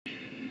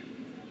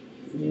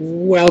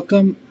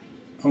Welcome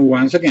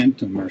once again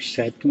to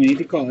Merced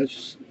Community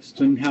College.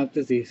 Student Health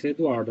Disease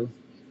Juan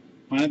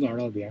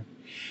Eduardo there.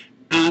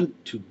 And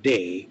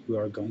today we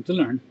are going to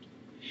learn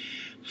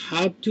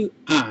how to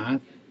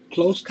add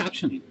closed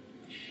captioning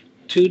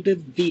to the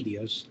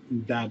videos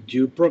that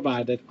you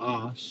provided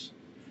us,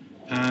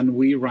 and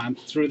we ran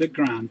through the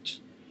grant,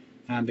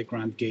 and the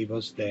grant gave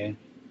us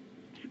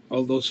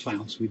all those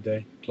files with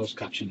the closed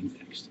captioning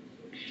text.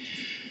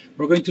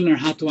 We're going to learn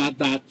how to add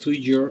that to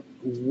your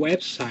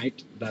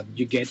website that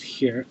you get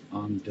here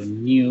on the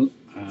new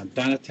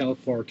DataTel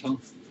portal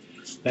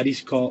that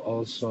is called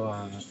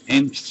also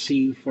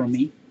MC for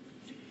me,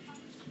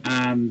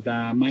 and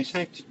my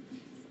site.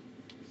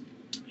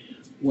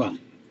 Well,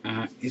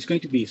 it's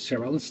going to be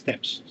several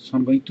steps, so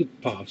I'm going to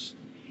pause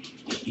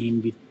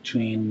in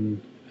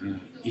between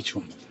each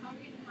one.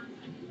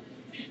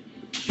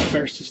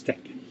 First step,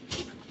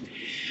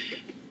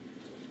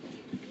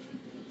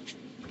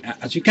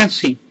 as you can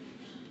see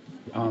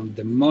on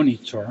the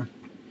monitor,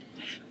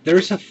 there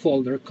is a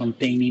folder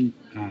containing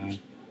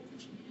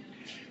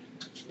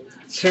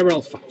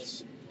several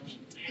files,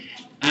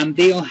 and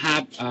they all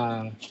have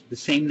the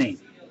same name,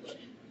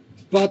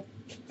 but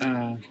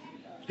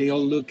they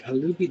all look a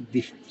little bit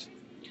different.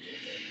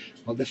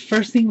 Well, the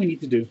first thing we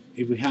need to do,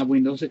 if we have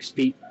Windows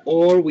XP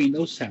or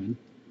Windows 7,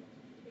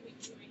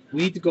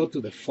 we need to go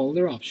to the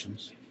folder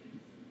options.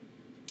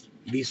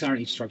 These are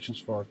instructions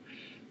for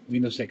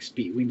Windows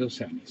XP. Windows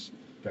 7 is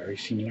very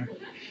similar,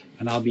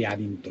 and I'll be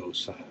adding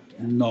those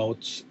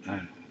notes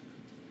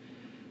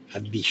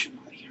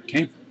additionally.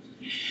 Okay,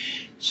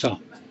 so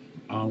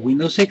on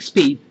Windows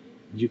XP,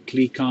 you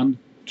click on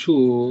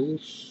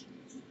Tools,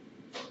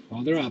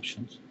 Folder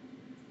Options,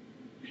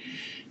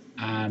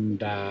 and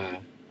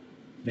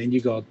then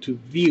you go to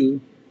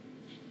View,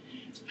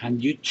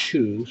 and you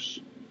choose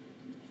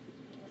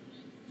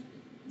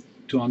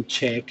to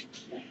uncheck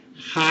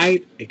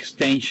Hide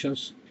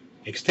extensions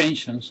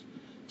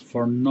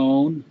for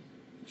known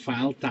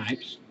file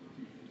types,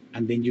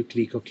 and then you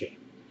click OK.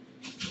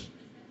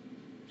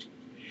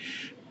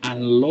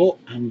 And lo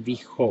and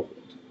behold,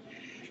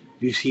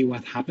 you see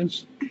what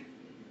happens?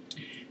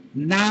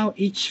 Now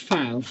each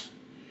file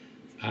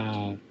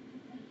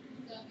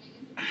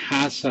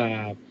has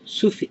a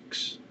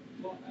suffix,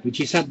 which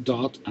is a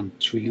dot and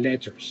 3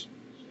 letters.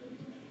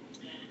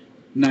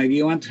 Now, if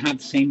you want to have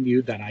the same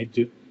view that I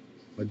do,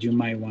 what you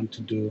might want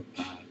to do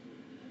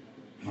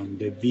on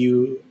the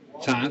View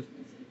tab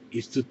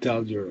is to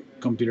tell your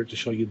computer to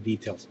show you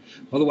details.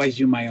 Otherwise,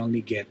 you might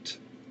only get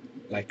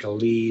like a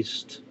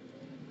list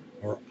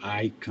or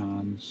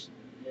icons.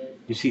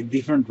 You see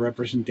different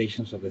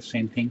representations of the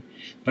same thing,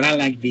 but I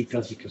like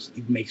details because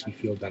it makes me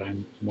feel that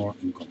I'm more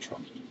in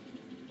control.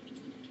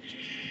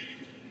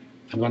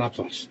 I'm gonna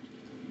pause.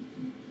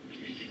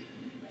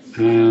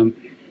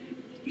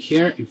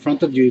 Here in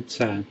front of you, it's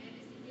a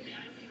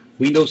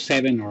Windows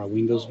 7 or a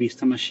Windows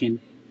Vista machine,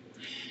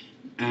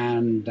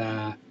 and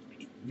it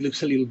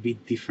looks a little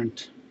bit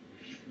different.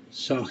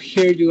 So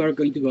here you are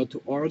going to go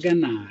to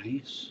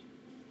Organize.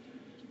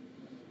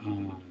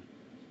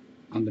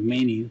 On the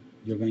menu,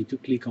 you're going to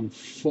click on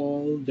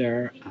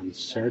Folder and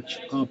Search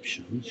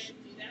Options.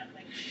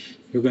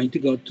 You're going to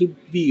go to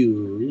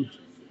View,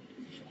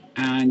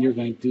 and you're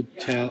going to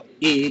tell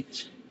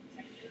it,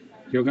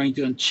 you're going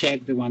to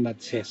uncheck the one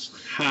that says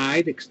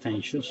Hide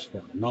extensions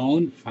for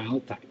known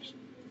file types.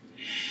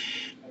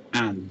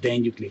 And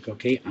then you click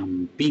OK,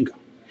 and bingo.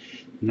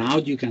 Now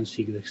you can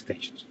see the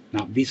extensions.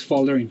 Now this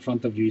folder in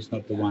front of you is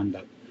not the one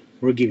that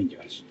we're giving you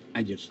us.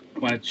 I just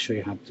wanted to show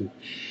you how to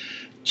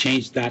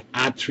change that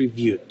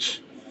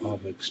attribute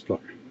of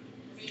Explorer.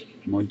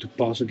 I'm going to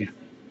pause again.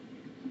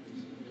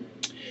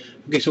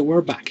 Okay, so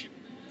we're back.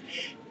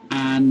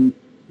 And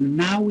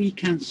now we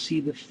can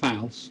see the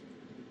files.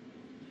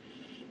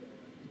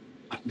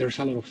 There's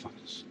a lot of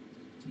files.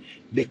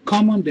 The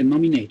common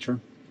denominator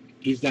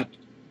is that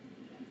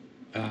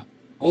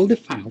all the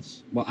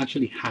files, well,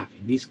 actually half,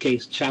 in this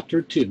case,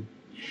 chapter 2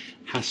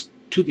 has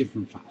 2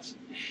 different files.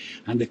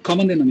 And the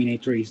common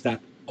denominator is that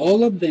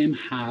all of them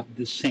have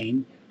the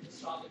same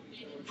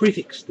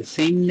prefix, the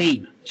same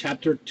name,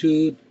 chapter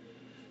 2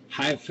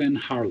 hyphen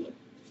Harlow,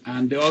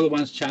 and the other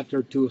one's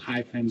chapter 2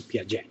 hyphen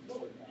Piaget.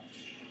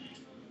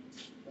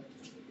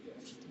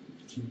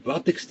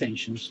 But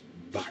extensions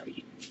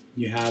vary.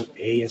 You have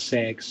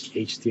ASX,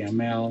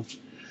 HTML,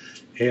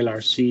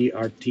 LRC,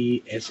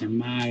 RT,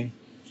 SMI.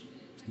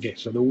 Okay,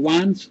 so the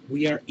ones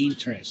we are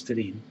interested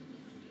in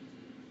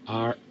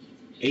are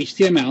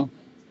HTML,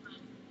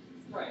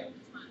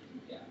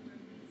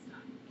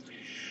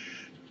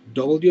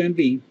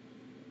 WMV,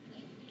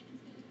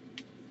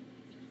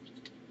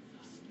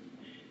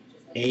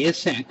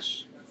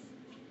 ASX,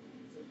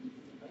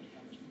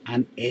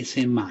 and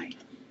SMI.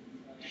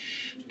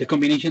 The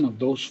combination of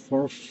those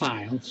 4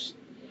 files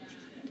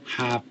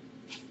have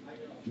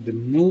the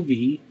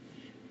movie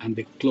and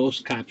the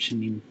closed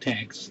captioning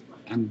text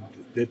and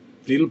the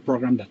little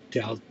program that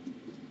tells,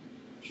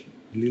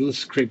 little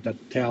script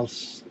that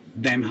tells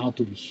them how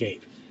to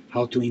behave,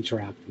 how to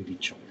interact with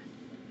each other.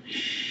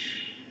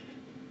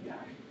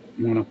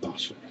 I'm going to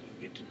pause for a little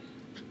bit.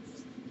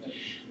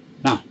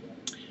 Now,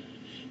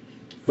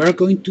 we're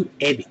going to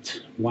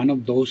edit one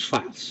of those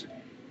files.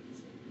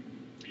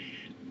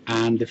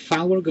 And the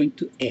file we're going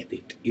to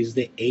edit is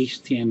the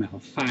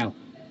HTML file,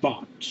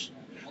 but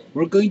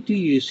we're going to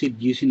use it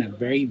using a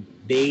very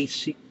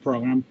basic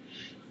program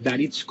that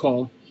it's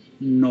called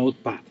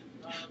Notepad.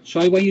 So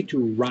I want you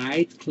to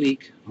right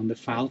click on the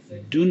file,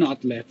 do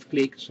not left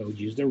click, so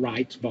use the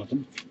right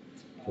button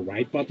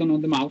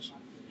on the mouse,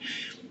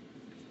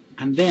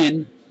 and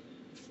then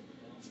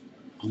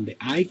on the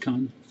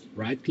icon,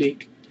 right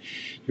click,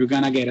 you're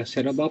gonna get a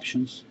set of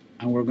options,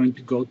 and we're going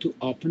to go to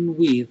open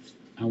with,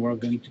 and we're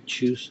going to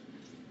choose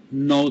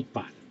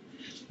Notepad.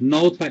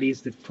 Notepad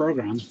is the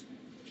program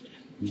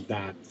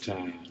that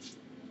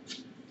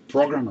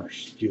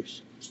programmers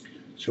use.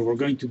 So we're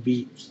going to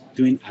be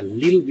doing a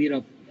little bit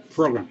of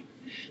programming.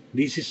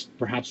 This is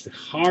perhaps the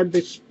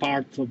hardest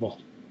part of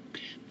all,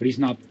 but it's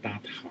not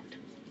that hard.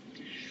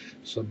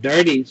 So there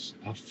it is,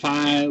 a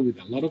file with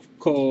a lot of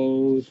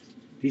code.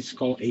 This is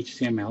called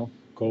HTML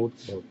code,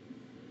 or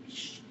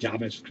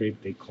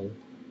JavaScript they call it.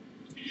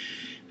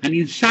 And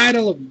inside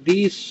all of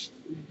this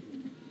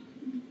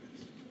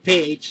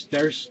page,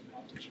 there's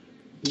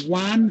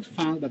one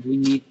file that we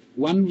need,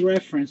 one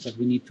reference that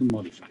we need to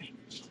modify.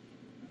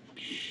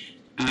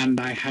 And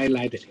I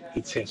highlighted it.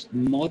 It says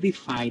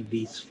modify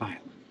this file.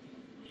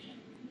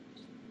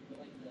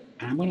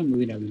 I'm going to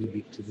move it a little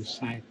bit to the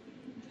side.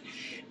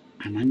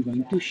 And I'm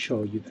going to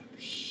show you that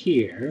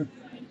here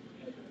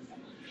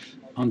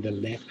on the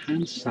left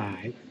hand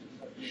side,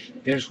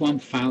 there's one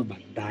file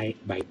by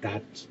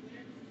that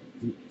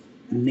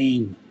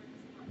name,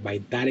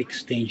 by that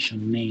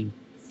extension name,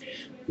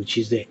 which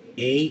is the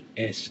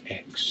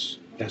ASX.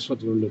 That's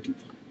what we're looking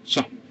for.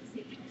 So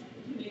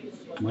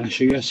I'm going to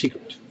show you a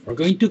secret. We're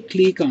going to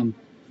click on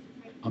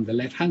the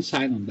left hand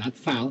side on that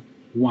file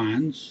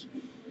once.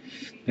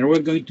 Then we're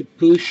going to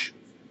push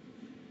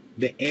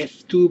the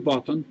F2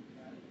 button.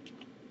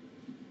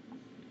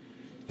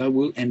 That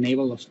will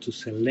enable us to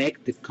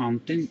select the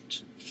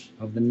content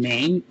of the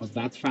name of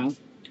that file.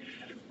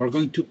 We're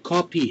going to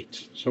copy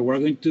it. So we're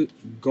going to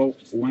go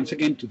once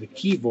again to the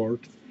keyboard,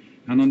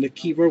 and on the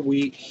keyboard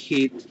we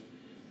hit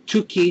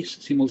two keys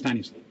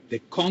simultaneously, the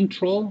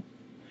Control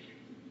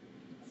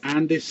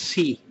and the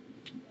C,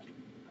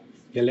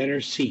 the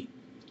letter C.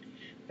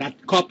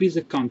 That copies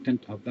the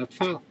content of that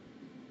file.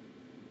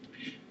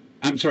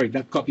 I'm sorry,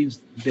 that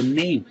copies the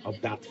name of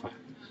that file.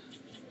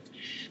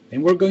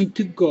 Then we're going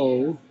to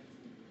go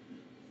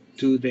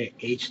to the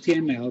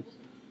HTML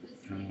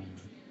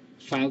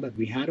file that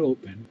we had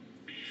open,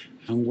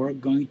 and we're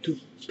going to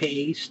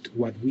paste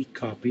what we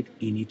copied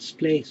in its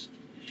place.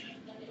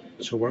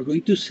 So we're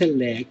going to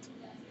select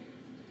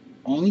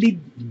only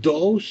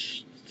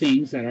those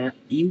things that are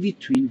in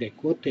between the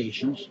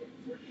quotations,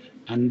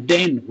 and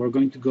then we're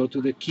going to go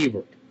to the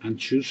keyboard and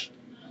choose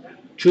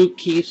two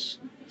keys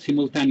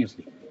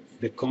simultaneously,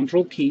 the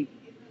Control key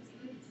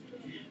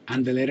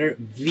and the letter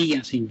V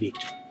as in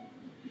Victor.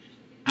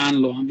 And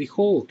lo and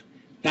behold,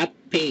 that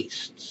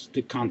pastes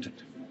the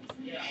content.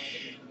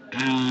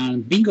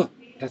 And bingo,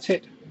 that's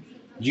it.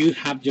 You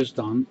have just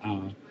done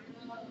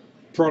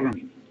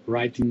programming,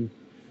 writing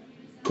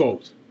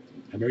code,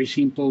 a very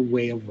simple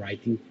way of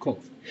writing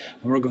code.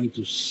 And we're going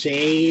to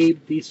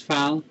save this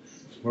file.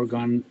 We're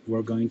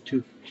going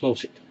to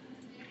close it.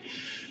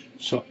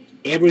 So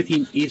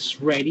everything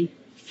is ready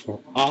for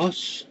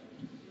us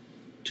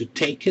to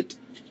take it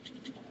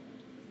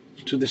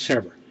to the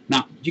server.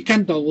 Now you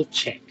can double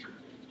check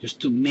just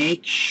to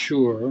make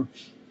sure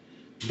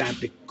that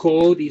the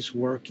code is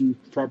working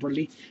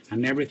properly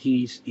and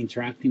everything is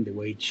interacting the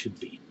way it should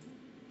be.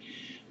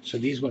 So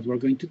this is what we're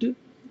going to do.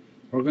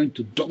 We're going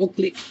to double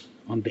click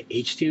on the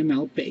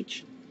HTML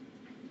page.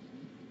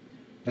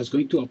 That's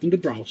going to open the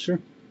browser,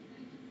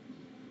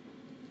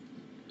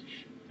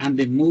 and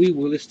the movie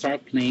will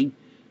start playing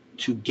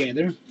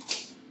together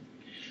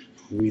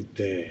with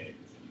the...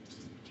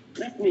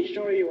 Let me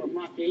show you a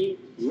monkey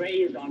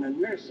raised on a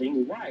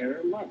nursing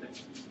wire mother.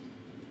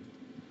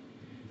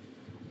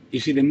 You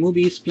see the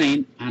movie is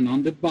playing, and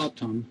on the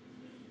bottom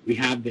we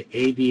have the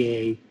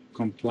ADA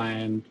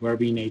compliant. We're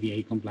being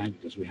ADA compliant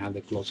because we have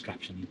the closed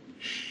captioning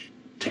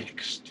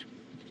text.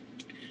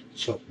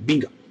 So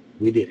bingo,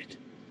 we did it.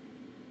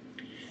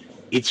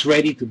 It's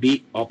ready to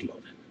be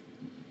uploaded.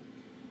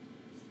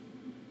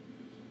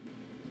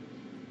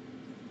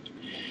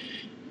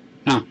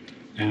 Now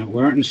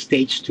we're on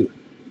stage 2.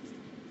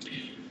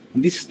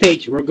 On this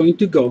stage we're going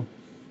to go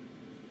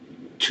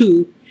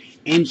to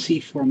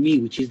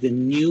MC4Me, which is the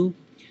new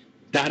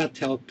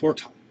DataTel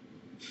portal.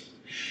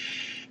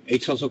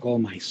 It's also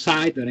called my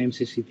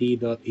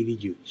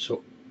site.mcct.edu.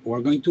 So we're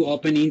going to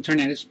open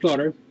Internet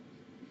Explorer,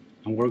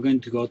 and we're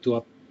going to go to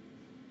a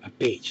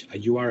page, a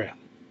URL.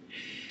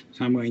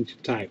 So I'm going to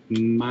type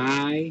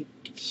my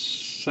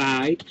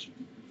site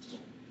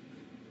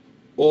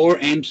or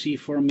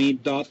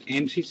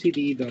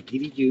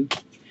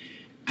mc4me.mccd.edu,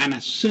 and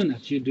as soon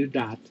as you do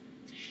that,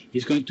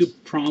 It's going to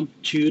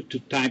prompt you to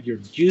type your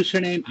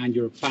username and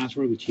your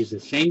password, which is the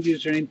same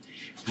username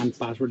and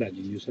password that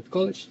you use at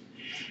college.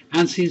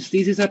 And since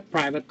this is a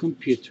private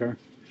computer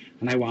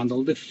and I want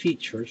all the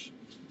features,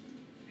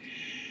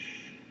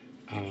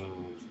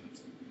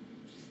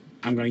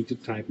 I'm going to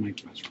type my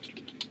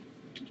password.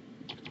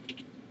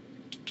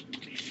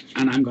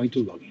 And I'm going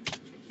to log in.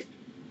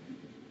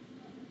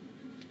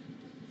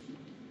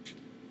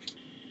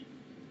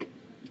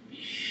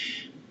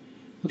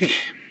 Okay,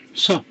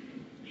 so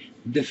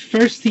the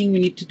first thing we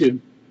need to do,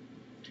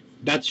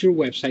 that's your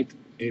website.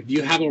 If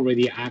you have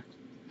already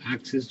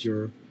accessed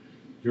your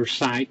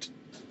site,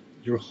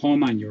 your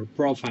home and your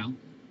profile,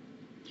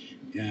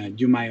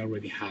 you might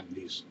already have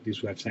this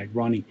website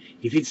running.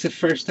 If it's the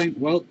first time,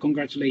 well,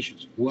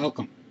 congratulations,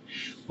 welcome.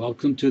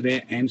 Welcome to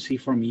the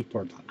MC4Me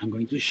portal. I'm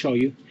going to show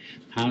you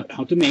how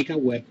to make a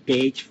web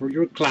page for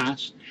your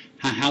class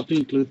and how to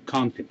include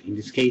content, in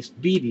this case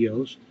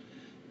videos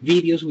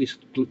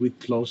with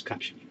closed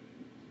captioning.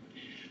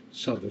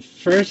 So the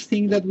first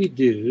thing that we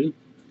do,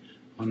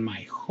 on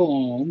my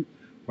home,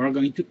 we're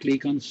going to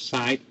click on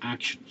Site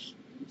Actions.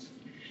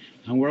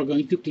 And we're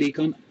going to click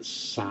on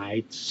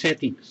Site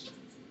Settings.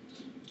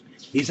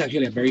 This is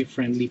actually a very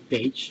friendly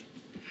page.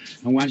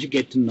 And once you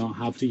get to know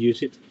how to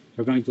use it,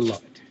 you're going to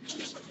love it.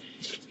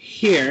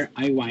 Here,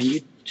 I want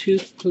you to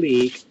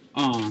click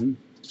on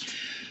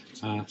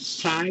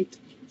Site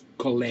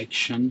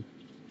Collection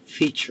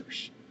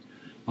Features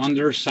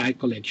under Site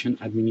Collection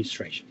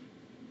Administration.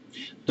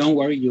 Don't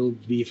worry, you'll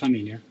be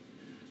familiar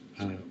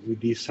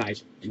with this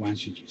site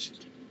once you use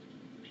it.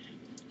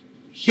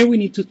 Here we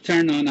need to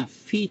turn on a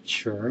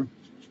feature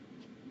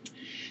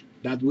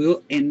that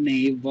will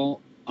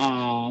enable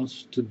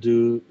us to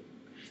do,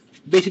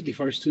 basically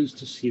for students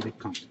to see the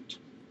content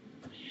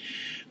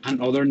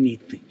and other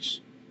neat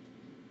things.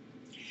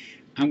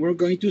 And we're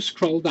going to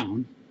scroll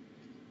down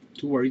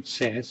to where it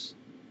says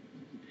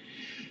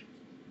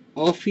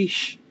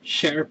Office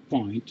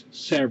SharePoint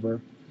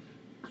Server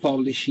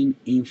Publishing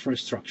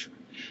Infrastructure.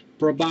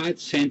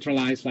 Provides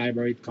centralized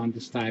library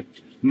content type,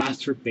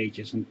 master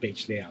pages and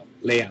page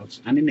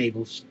layouts, and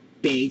enables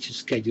page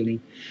scheduling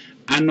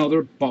and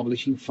other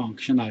publishing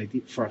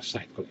functionality for a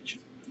site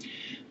collection.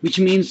 Which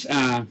means,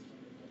 I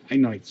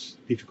know it's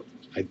difficult.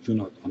 I do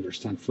not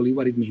understand fully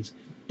what it means,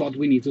 but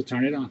we need to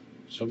turn it on.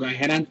 So go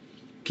ahead and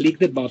click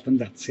the button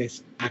that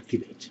says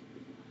Activate.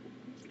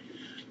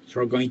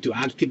 So we're going to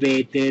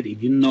activate it.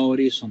 If you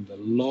notice on the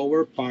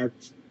lower part,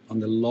 on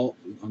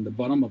the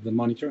bottom of the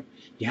monitor,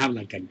 you have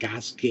like a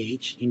gas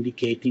gauge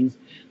indicating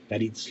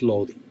that it's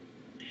loading.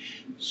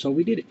 So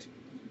we did it.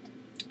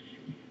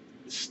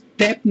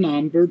 Step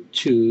number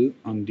 2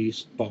 on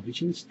this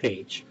publishing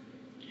stage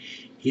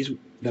is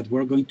that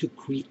we're going to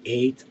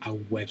create a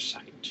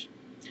website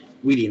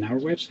within our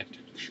website.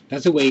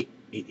 That's the way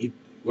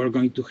we're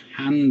going to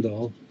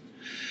handle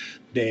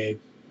the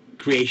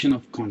creation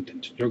of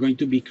content. You're going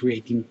to be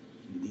creating,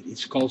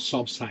 it's called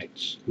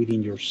subsites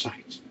within your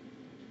site.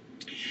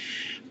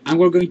 And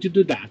we're going to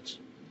do that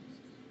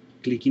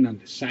clicking on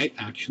the Site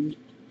Action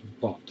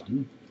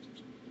button,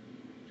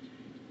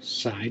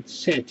 Site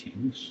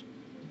Settings,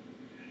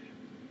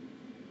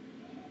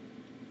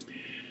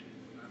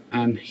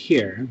 and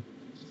here's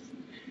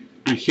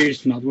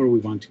not where we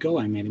want to go.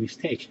 I made a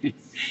mistake.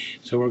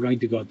 So we're going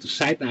to go to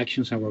Site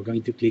Actions and we're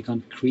going to click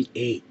on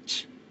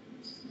Create.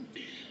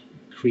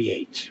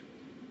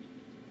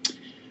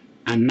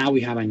 And now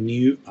we have a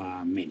new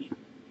menu.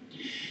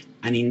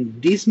 And in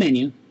this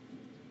menu,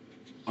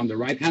 on the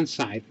right hand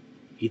side,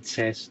 it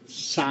says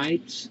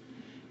Sites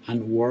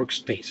and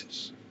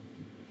Workspaces.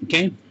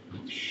 Okay?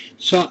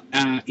 So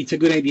it's a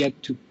good idea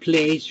to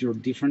place your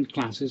different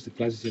classes, the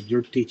classes that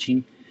you're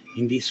teaching,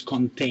 in these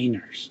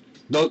containers.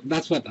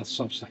 That's what a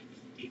subsite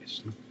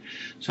is.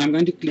 So I'm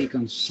going to click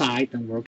on Site and Workspaces.